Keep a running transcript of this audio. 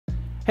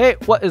Hey,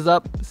 what is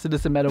up?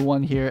 Citizen Meta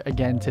 1 here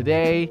again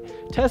today,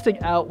 testing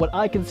out what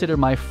I consider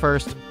my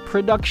first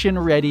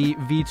production-ready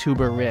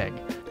VTuber rig.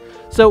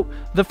 So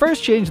the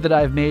first change that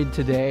I've made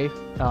today,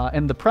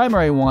 and the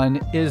primary one,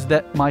 is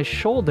that my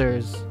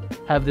shoulders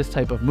have this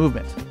type of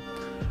movement.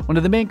 One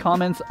of the main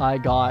comments I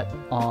got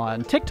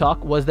on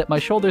TikTok was that my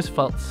shoulders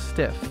felt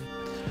stiff.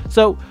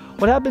 So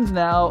what happens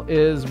now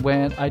is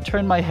when I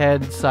turn my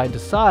head side to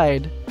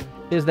side,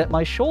 is that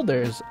my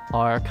shoulders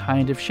are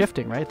kind of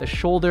shifting, right? The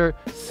shoulder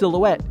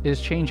silhouette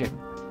is changing,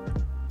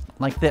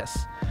 like this.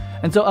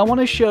 And so I want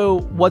to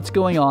show what's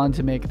going on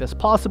to make this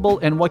possible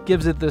and what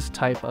gives it this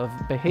type of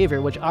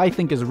behavior, which I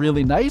think is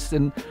really nice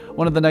and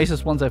one of the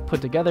nicest ones I've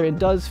put together. It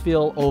does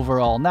feel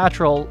overall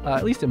natural,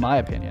 at least in my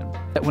opinion.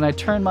 When I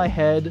turn my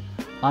head,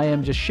 I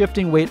am just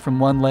shifting weight from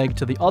one leg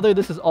to the other.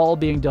 This is all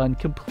being done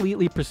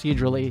completely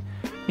procedurally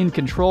in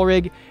Control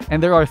Rig,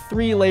 and there are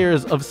 3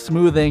 layers of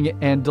smoothing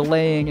and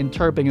delaying and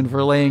chirping and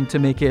verlaying to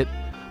make it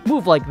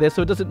move like this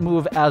so it doesn't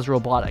move as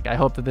robotic. I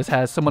hope that this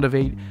has somewhat of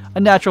a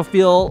natural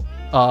feel,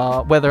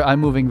 whether I'm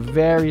moving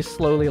very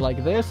slowly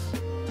like this,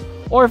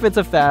 or if it's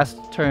a fast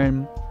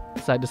turn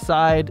side to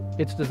side,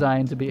 it's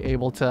designed to be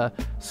able to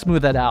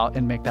smooth that out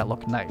and make that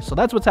look nice. So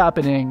that's what's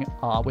happening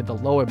with the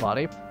lower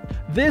body.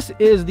 This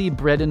is the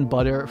bread and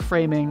butter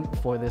framing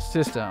for this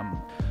system.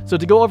 So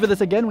to go over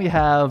this again, we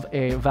have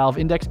a Valve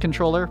Index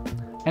controller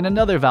and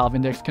another Valve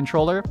Index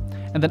controller.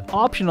 And then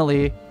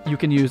optionally, you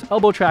can use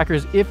elbow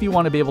trackers if you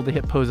want to be able to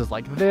hit poses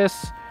like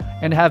this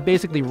and have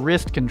basically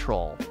wrist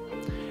control.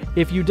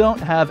 If you don't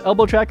have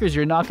elbow trackers,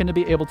 you're not going to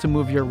be able to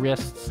move your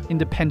wrists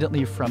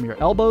independently from your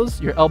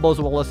elbows. Your elbows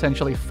will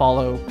essentially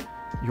follow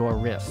your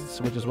wrists,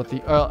 which is what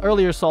the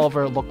earlier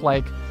solver looked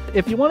like.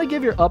 If you want to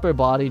give your upper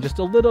body just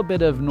a little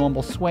bit of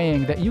normal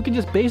swaying, that you can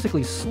just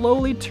basically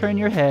slowly turn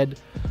your head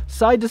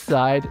side to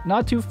side,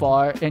 not too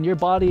far, and your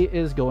body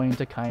is going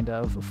to kind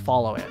of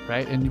follow it,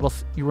 right? And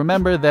you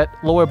remember that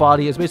lower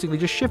body is basically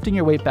just shifting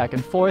your weight back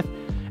and forth,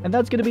 and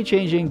that's going to be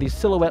changing the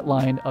silhouette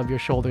line of your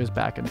shoulders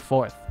back and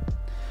forth.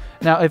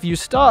 Now, if you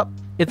stop,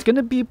 it's going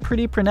to be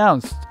pretty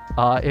pronounced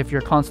if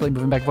you're constantly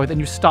moving back and forth, and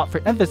you stop for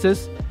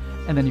emphasis,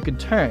 and then you can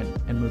turn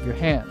and move your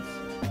hands.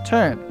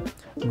 Turn,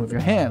 move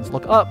your hands,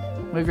 look up,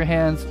 move your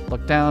hands,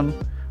 look down,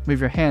 move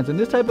your hands. And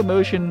this type of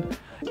motion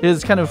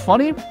is kind of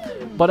funny,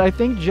 but I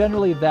think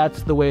generally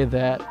that's the way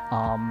that,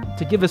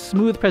 to give a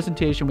smooth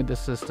presentation with this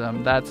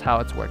system, that's how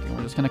it's working.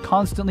 We're just going to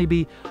constantly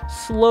be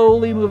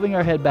slowly moving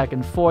our head back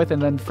and forth, and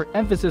then for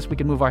emphasis, we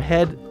can move our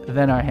head,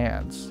 then our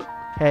hands.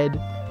 Head,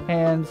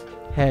 hands,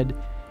 head,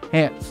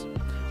 hands.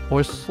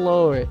 Or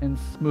slower and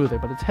smoother,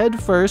 but it's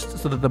head first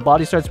so that the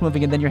body starts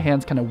moving and then your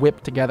hands kind of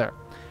whip together.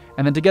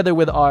 And then together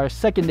with our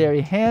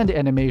secondary hand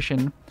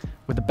animation,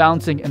 with the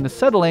bouncing and the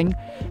settling,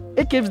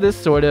 it gives this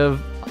sort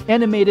of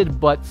animated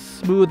but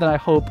smooth and I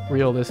hope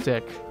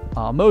realistic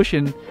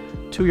motion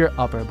to your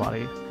upper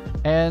body.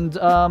 And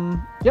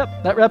yep,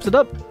 that wraps it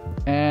up.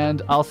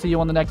 And I'll see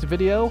you on the next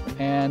video,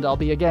 and I'll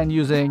be again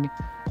using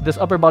this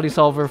upper body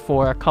solver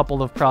for a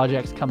couple of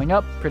projects coming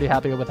up. Pretty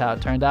happy with how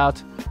it turned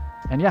out.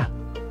 And yeah,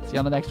 see you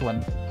on the next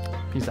one.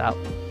 Peace out.